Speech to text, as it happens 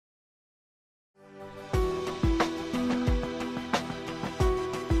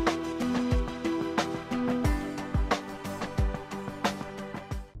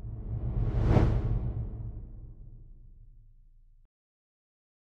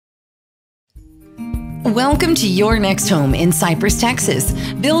Welcome to your next home in Cypress, Texas.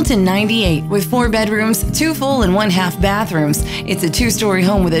 Built in '98 with 4 bedrooms, 2 full and 1/2 bathrooms. It's a 2-story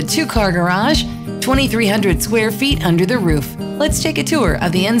home with a 2-car garage, 2,300 square feet under the roof. Let's take a tour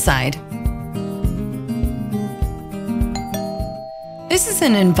of the inside. This is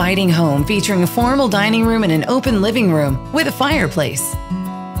an inviting home featuring a formal dining room and an open living room with a fireplace.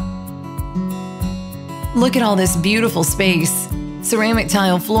 Look at all this beautiful space. Ceramic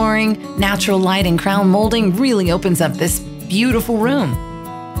tile flooring, natural light and crown molding really opens up this beautiful room.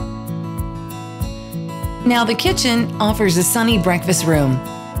 Now the kitchen offers a sunny breakfast room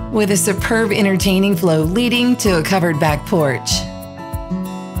with a superb entertaining flow leading to a covered back porch.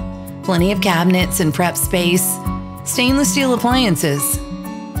 Plenty of cabinets and prep space, stainless steel appliances.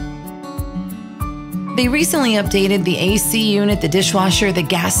 They recently updated the AC unit, the dishwasher, the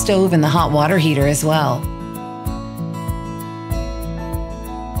gas stove, and the hot water heater as well.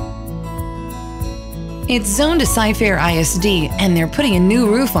 It's zoned to Cypress ISD, and they're putting a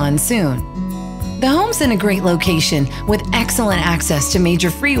new roof on soon. The home's in a great location with excellent access to major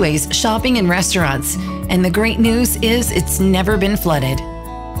freeways, shopping, and restaurants. And the great news is it's never been flooded.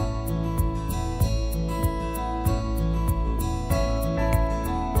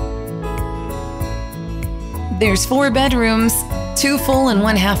 There's 4 bedrooms, 2 full and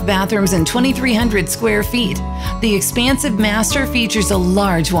 1/2 bathrooms, and 2,300 square feet. The expansive master features a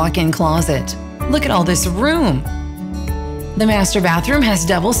large walk-in closet. Look at all this room! The master bathroom has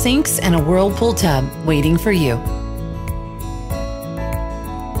double sinks and a whirlpool tub waiting for you.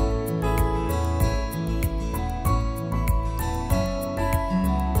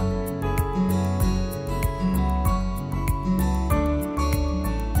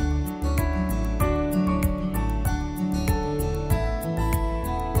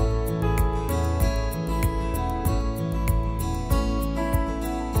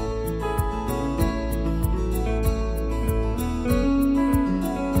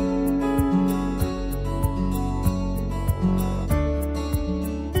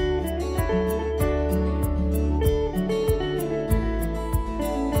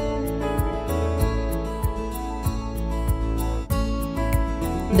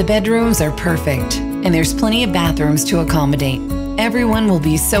 The bedrooms are perfect, and there's plenty of bathrooms to accommodate. Everyone will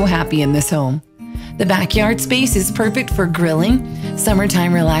be so happy in this home. The backyard space is perfect for grilling,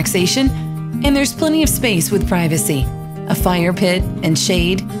 summertime relaxation, and there's plenty of space with privacy. A fire pit and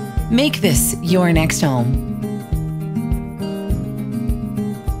shade make this your next home.